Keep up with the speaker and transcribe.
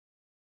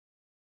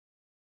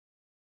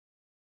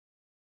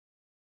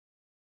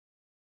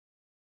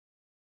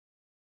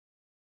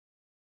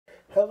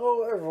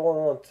Hello, everyone,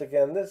 once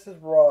again. This is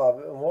Rob,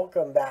 and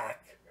welcome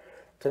back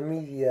to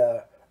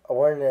Media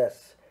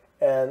Awareness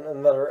and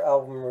another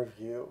album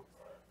review.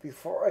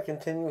 Before I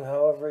continue,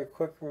 however, a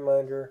quick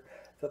reminder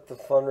that the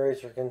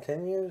fundraiser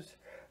continues.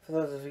 For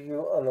those of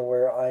you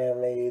unaware, I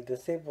am a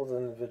disabled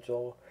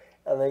individual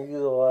and I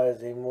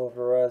utilize a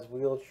motorized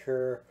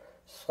wheelchair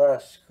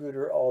slash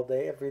scooter all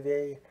day, every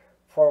day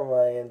for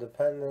my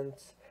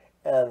independence,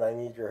 and I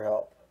need your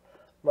help.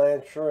 My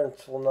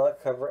insurance will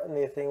not cover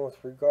anything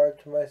with regard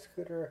to my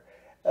scooter,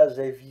 as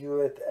they view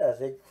it as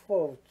a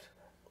quote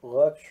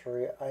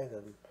luxury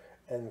item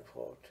end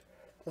quote.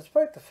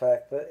 Despite the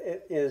fact that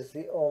it is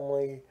the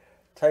only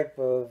type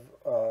of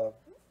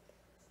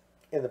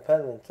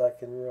independence I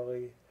can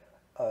really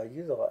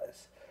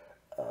utilize.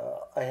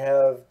 I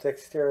have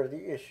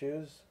dexterity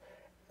issues,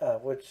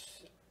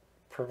 which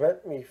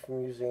prevent me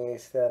from using a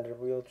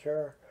standard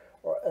wheelchair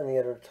or any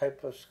other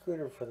type of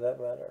scooter for that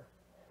matter.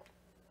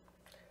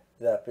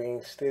 That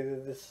being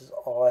stated, this is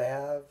all I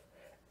have,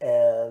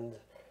 and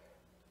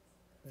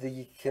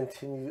the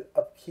continued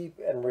upkeep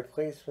and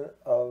replacement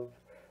of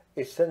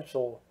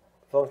essential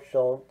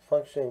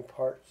functioning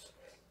parts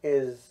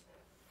is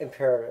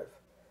imperative,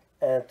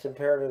 and it's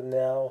imperative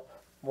now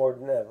more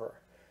than ever.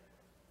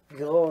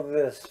 Below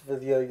this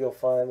video, you'll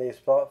find a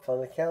Spot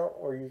Fund account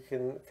where you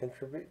can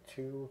contribute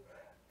to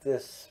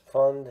this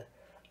fund,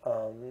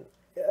 and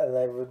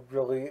I would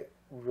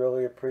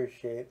really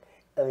appreciate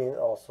any and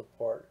all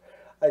support.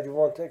 I do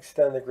want to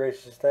extend a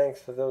gracious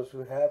thanks to those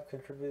who have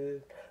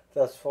contributed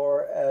thus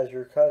far, as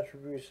your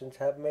contributions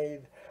have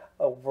made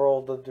a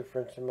world of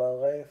difference in my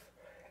life.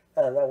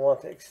 And I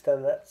want to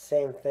extend that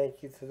same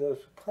thank you to those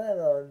who plan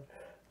on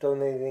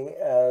donating,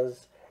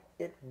 as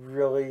it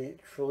really,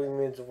 truly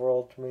means the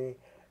world to me.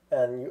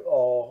 And you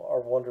all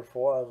are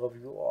wonderful. I love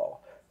you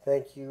all.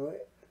 Thank you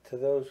to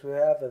those who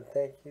have, and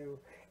thank you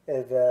in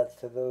advance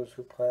to those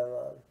who plan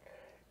on.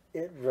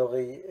 It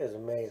really is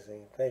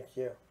amazing. Thank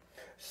you.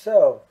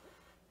 So,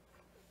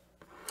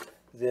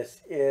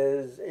 this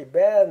is a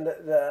band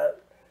that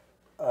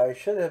I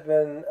should have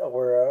been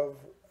aware of,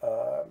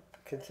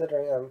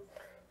 considering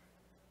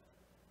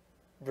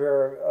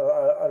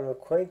I'm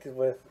acquainted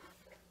with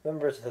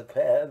members of the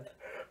band,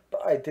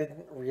 but I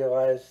didn't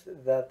realize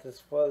that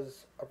this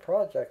was a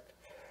project.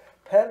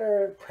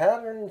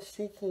 Pattern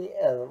Seeking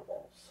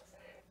Animals,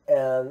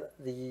 and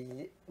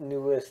the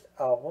newest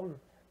album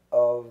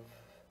of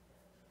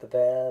the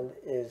band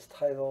is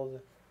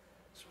titled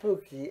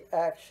Spooky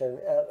Action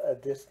at a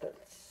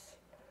Distance.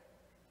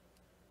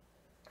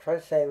 Try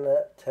saying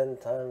that 10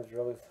 times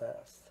really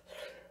fast.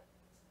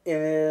 It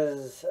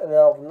is an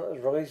album that was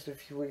released a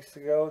few weeks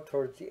ago,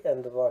 towards the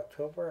end of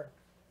October.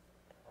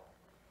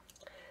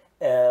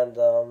 And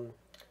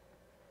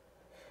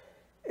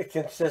it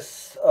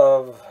consists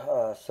of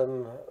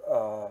some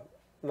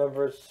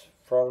members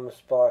from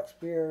Spock's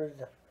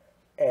Beard.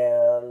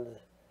 And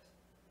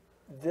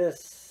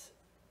this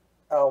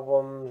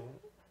album,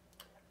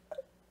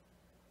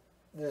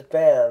 this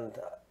band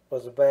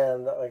was a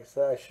band that, like I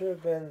said, I should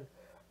have been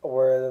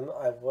aware of them.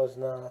 I was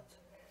not,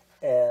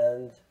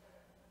 and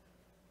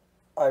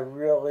I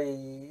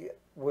really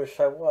wish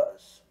I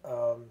was.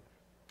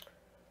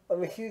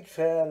 I'm a huge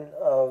fan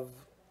of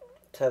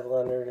Ted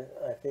Leonard.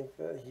 I think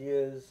that he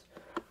is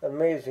an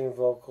amazing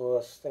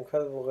vocalist,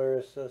 incredible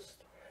lyricist,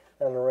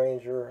 and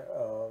arranger.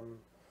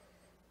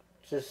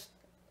 Just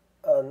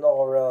an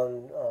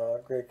all-around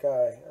great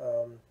guy.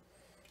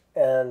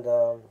 And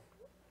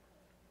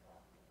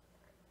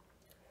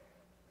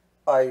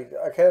I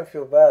kind of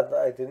feel bad that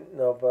I didn't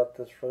know about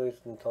this release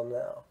until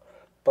now,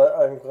 but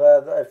I'm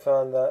glad that I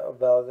found out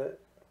about it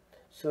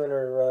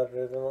sooner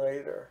rather than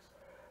later.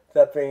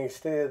 That being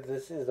stated,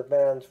 this is the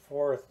band's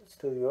fourth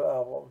studio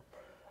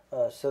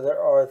album, so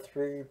there are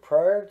three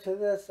prior to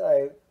this.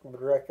 I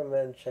would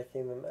recommend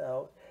checking them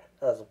out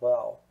as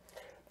well.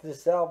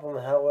 This album,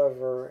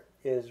 however,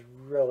 is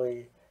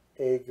really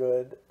a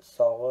good,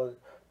 solid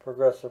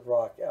progressive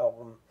rock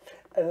album,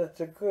 and it's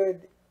a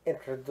good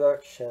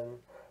introduction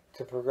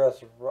to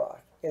progressive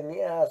rock in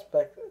the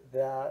aspect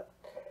that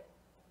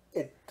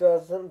it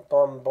doesn't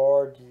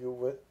bombard you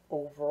with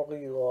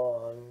overly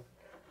long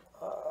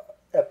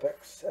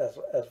epics, as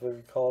we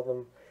would call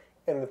them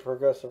in the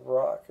progressive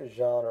rock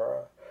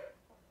genre.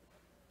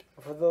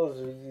 For those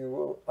of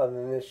you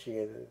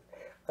uninitiated,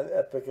 an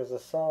epic is a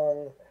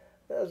song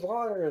that is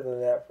longer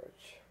than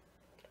average.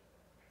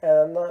 And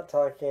I'm not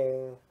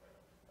talking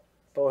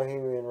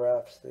Bohemian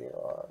Rhapsody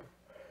long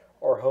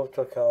or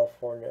Hotel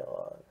California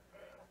long.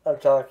 I'm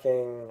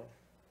talking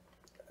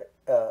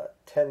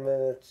 10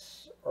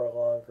 minutes or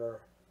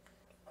longer,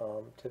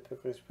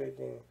 typically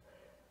speaking,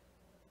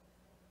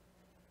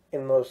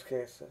 in most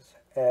cases.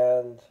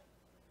 And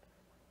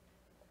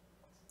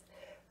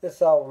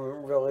this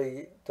album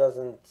really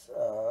doesn't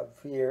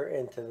veer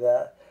into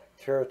that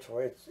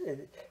territory.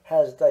 It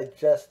has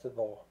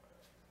digestible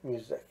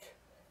music.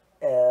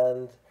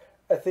 And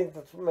I think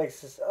that's what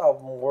makes this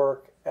album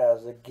work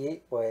as a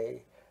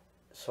gateway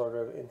sort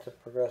of into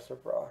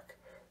progressive rock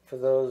for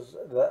those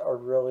that are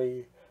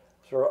really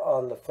sort of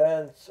on the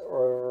fence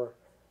or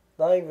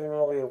not even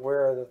really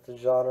aware that the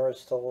genre is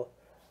still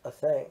a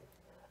thing.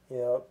 You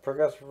know,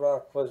 progressive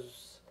rock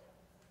was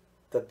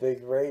the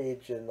big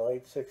rage in the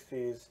late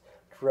 60s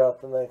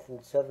throughout the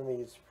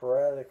 1970s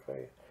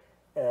sporadically,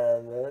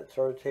 and then it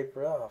sort of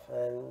tapered off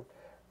and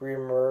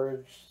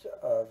reemerged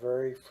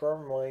very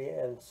firmly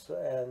and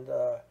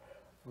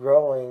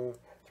growing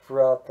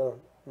throughout the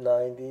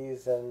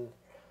 90s and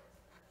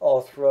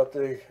all throughout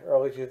the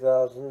early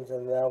 2000s,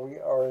 and now we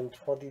are in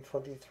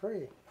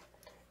 2023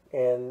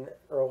 in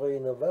early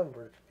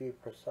November to be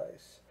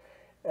precise.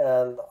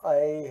 And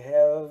I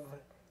have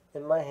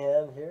in my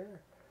hand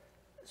here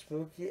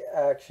Spooky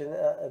Action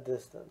at a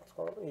Distance.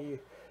 Let me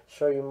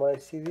show you my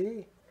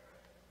CD.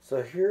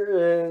 So here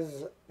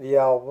is the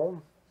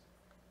album.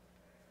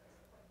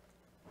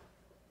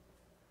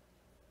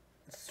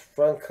 It's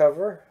front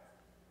cover.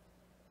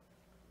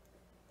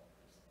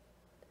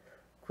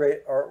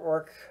 Great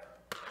artwork.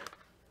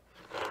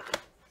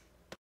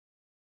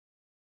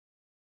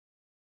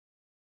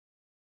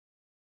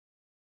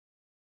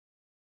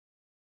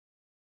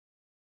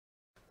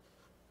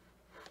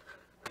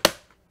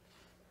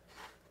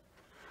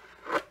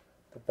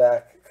 The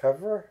back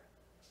cover.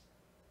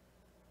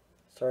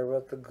 Sorry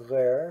about the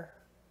glare.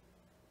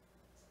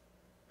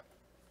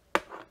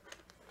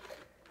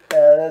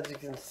 And as you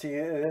can see,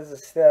 it is a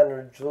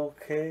standard jewel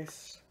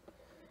case.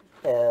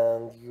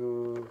 And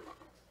you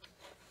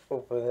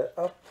open it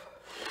up.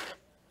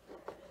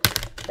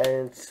 And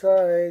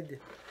inside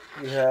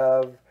you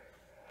have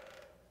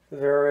the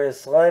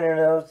various liner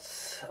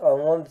notes on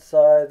one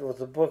side with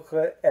the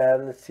booklet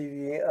and the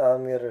CD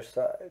on the other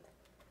side.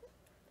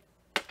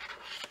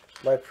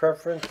 My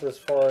preference as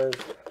far as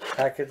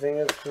packaging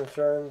is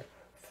concerned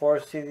for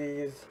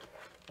CDs,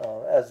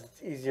 as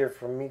it's easier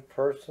for me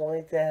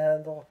personally to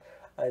handle.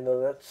 I know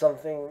that's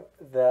something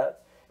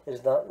that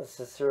is not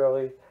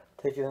necessarily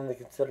taken into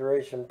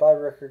consideration by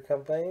record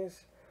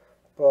companies,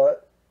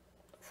 but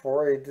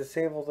for a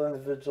disabled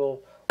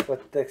individual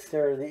with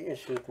dexterity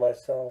issues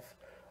myself,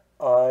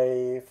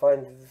 I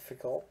find it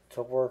difficult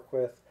to work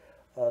with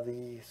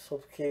the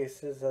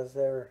slipcases, as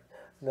they're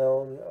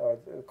known, or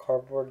the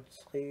cardboard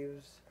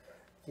sleeves.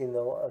 You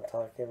know what I'm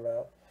talking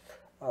about.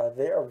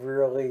 They are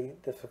really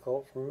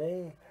difficult for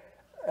me,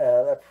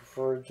 and I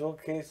prefer jewel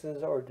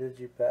cases or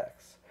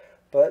digipacks.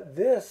 But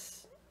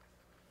this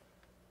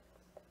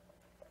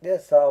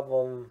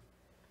album,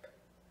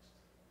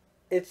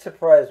 it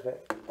surprised me.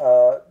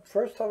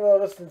 First time I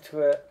listened to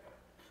it,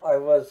 I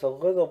was a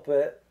little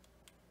bit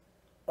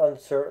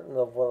uncertain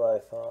of what I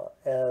thought,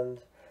 and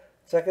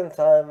second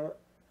time,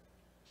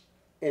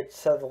 it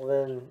settled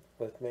in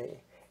with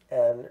me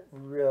and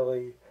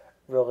really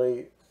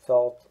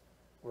felt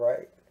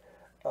right.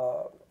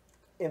 Uh,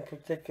 in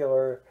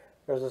particular,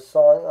 there's a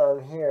song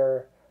on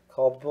here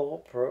called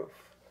Bulletproof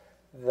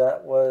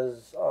that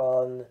was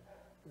on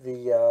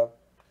the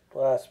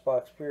last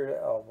Box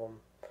Spirit album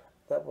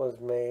that was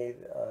made,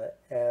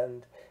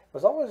 and it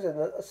was always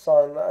a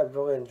song that I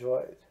really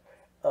enjoyed.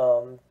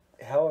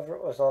 However,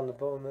 it was on the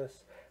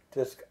bonus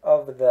disc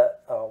of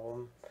that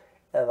album,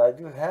 and I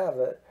do have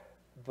it,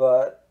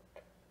 but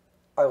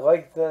I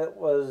like that it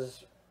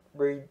was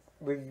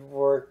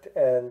reworked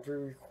and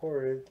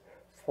re-recorded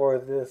for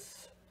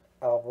this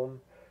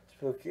album,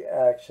 Spooky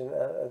Action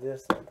at a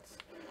Distance.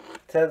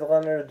 Ted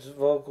Leonard's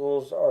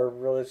vocals are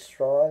really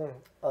strong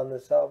on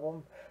this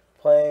album.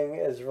 Playing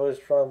is really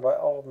strong by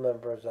all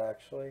members,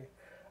 actually.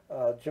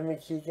 Jimmy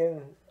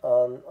Keegan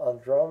on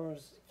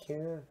drums,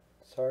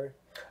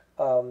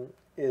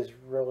 is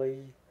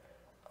really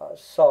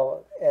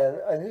solid.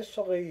 And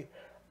initially,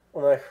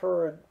 when I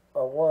heard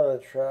one of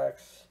the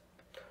tracks,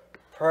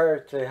 prior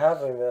to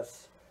having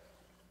this,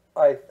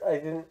 I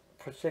didn't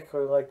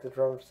particularly like the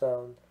drum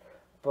sound,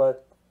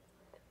 but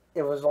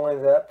it was only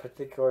that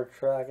particular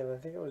track, and I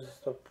think it was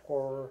just a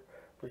poor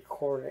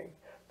recording,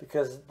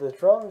 because the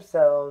drum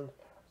sound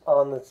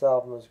on this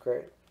album is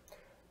great.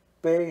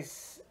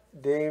 Bass,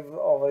 Dave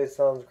always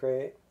sounds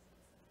great.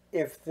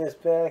 If this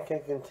band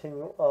can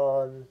continue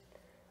on,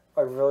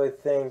 I really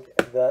think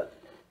that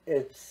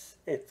it's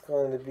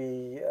going to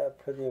be a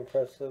pretty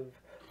impressive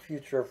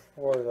future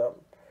for them.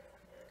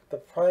 The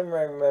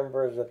primary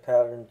members of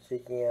Pattern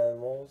Seeking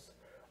Animals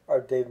are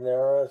Dave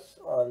Naras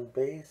on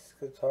bass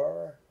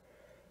guitar,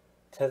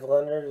 Ted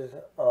Leonard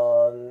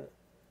on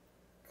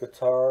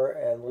guitar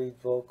and lead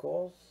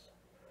vocals,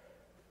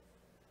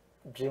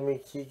 Jimmy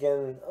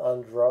Keegan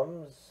on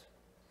drums,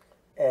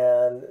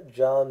 and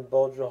John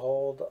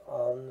Bojahold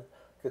on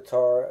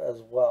guitar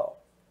as well.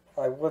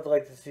 I would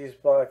like to see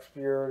Spock's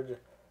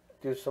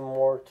do some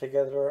more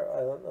together. I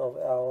don't know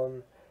if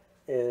Alan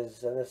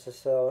is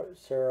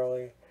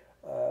necessarily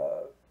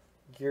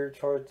geared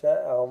towards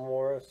that. Alan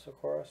Morris, of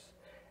course,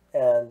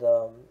 and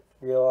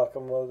Ryo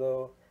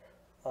Akamoto.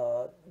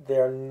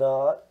 They're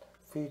not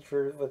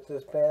featured with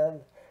this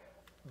band,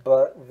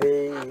 but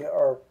they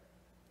are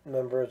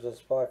members of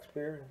Spock's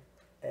Beard,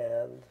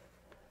 and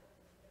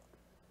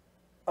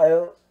I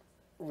don't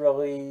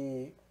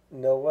really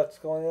know what's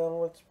going on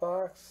with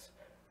Spock's,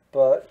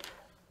 but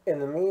in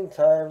the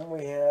meantime,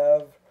 we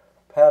have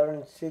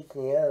Pattern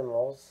Seeking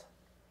Animals,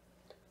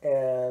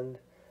 And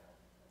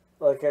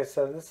like I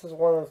said, this is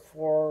one of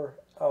 4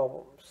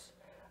 albums.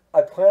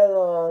 I plan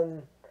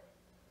on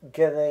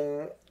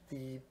getting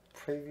the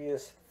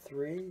previous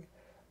 3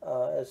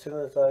 as soon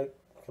as I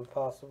can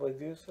possibly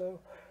do so.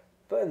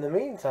 But in the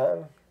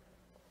meantime,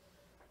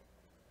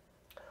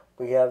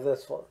 we have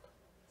this one.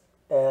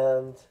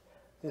 And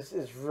this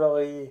is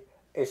really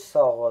a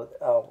solid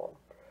album.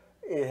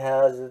 It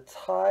has its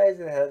highs,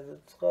 it has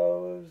its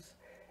lows,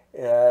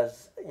 it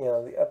has,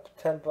 the up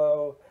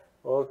tempo,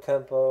 low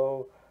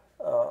tempo,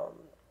 um,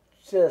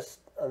 just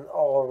an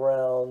all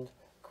around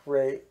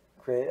great,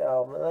 great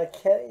album. And I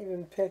can't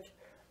even pick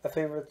a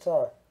favorite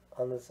song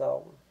on this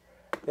album.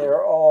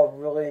 They're all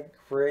really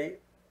great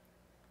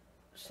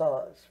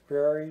songs,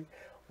 very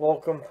well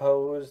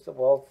composed,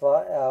 well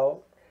thought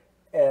out,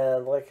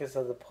 and like I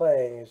said, the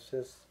playing is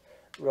just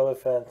really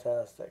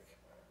fantastic.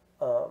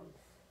 Um,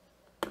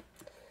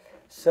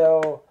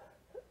 so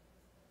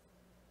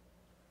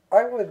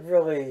I would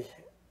really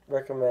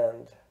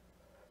recommend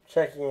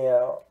checking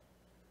out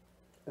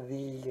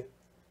the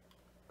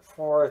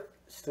 4th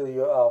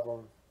studio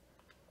album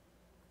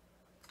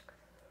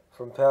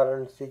from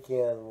Pattern Seeking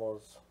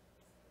Animals.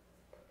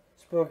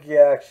 Spooky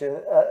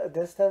action at a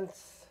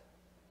distance.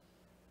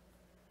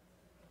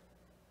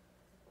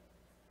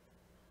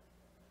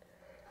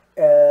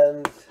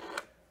 And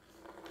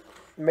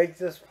make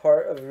this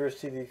part of your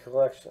CD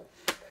collection.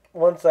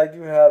 Once I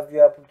do have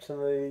the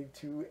opportunity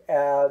to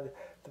add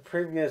the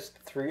previous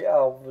 3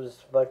 albums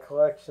to my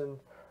collection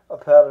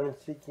of Pattern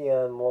Seeking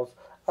Animals,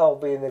 I will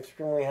be an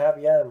extremely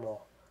happy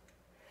animal.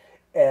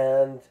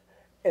 And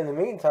in the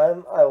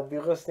meantime, I will be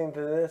listening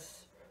to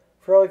this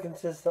fairly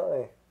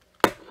consistently,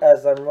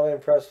 as I'm really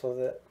impressed with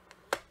it.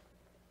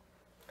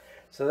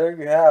 So there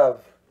you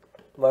have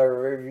my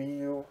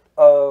review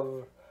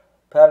of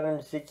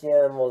Pattern Seeking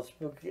Animals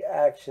Spooky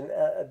Action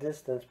at a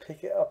Distance.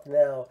 Pick it up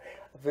now.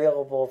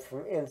 Available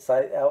from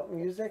Inside Out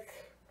Music,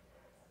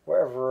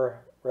 wherever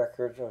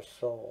records are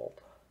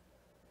sold.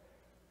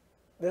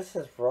 This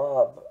is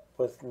Rob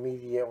with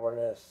Media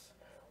Awareness.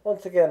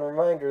 Once again,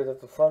 reminder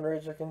that the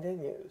fundraiser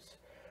continues.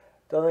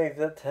 Donate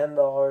the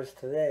 $10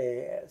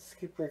 today at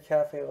Skip Your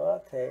Cafe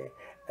Latte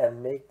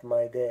and make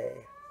my day,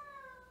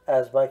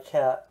 as my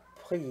cat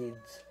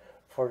pleads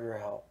for your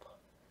help.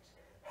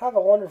 Have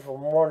a wonderful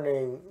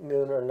morning,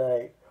 noon, or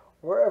night,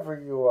 wherever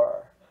you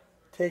are.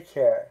 Take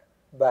care.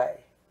 Bye.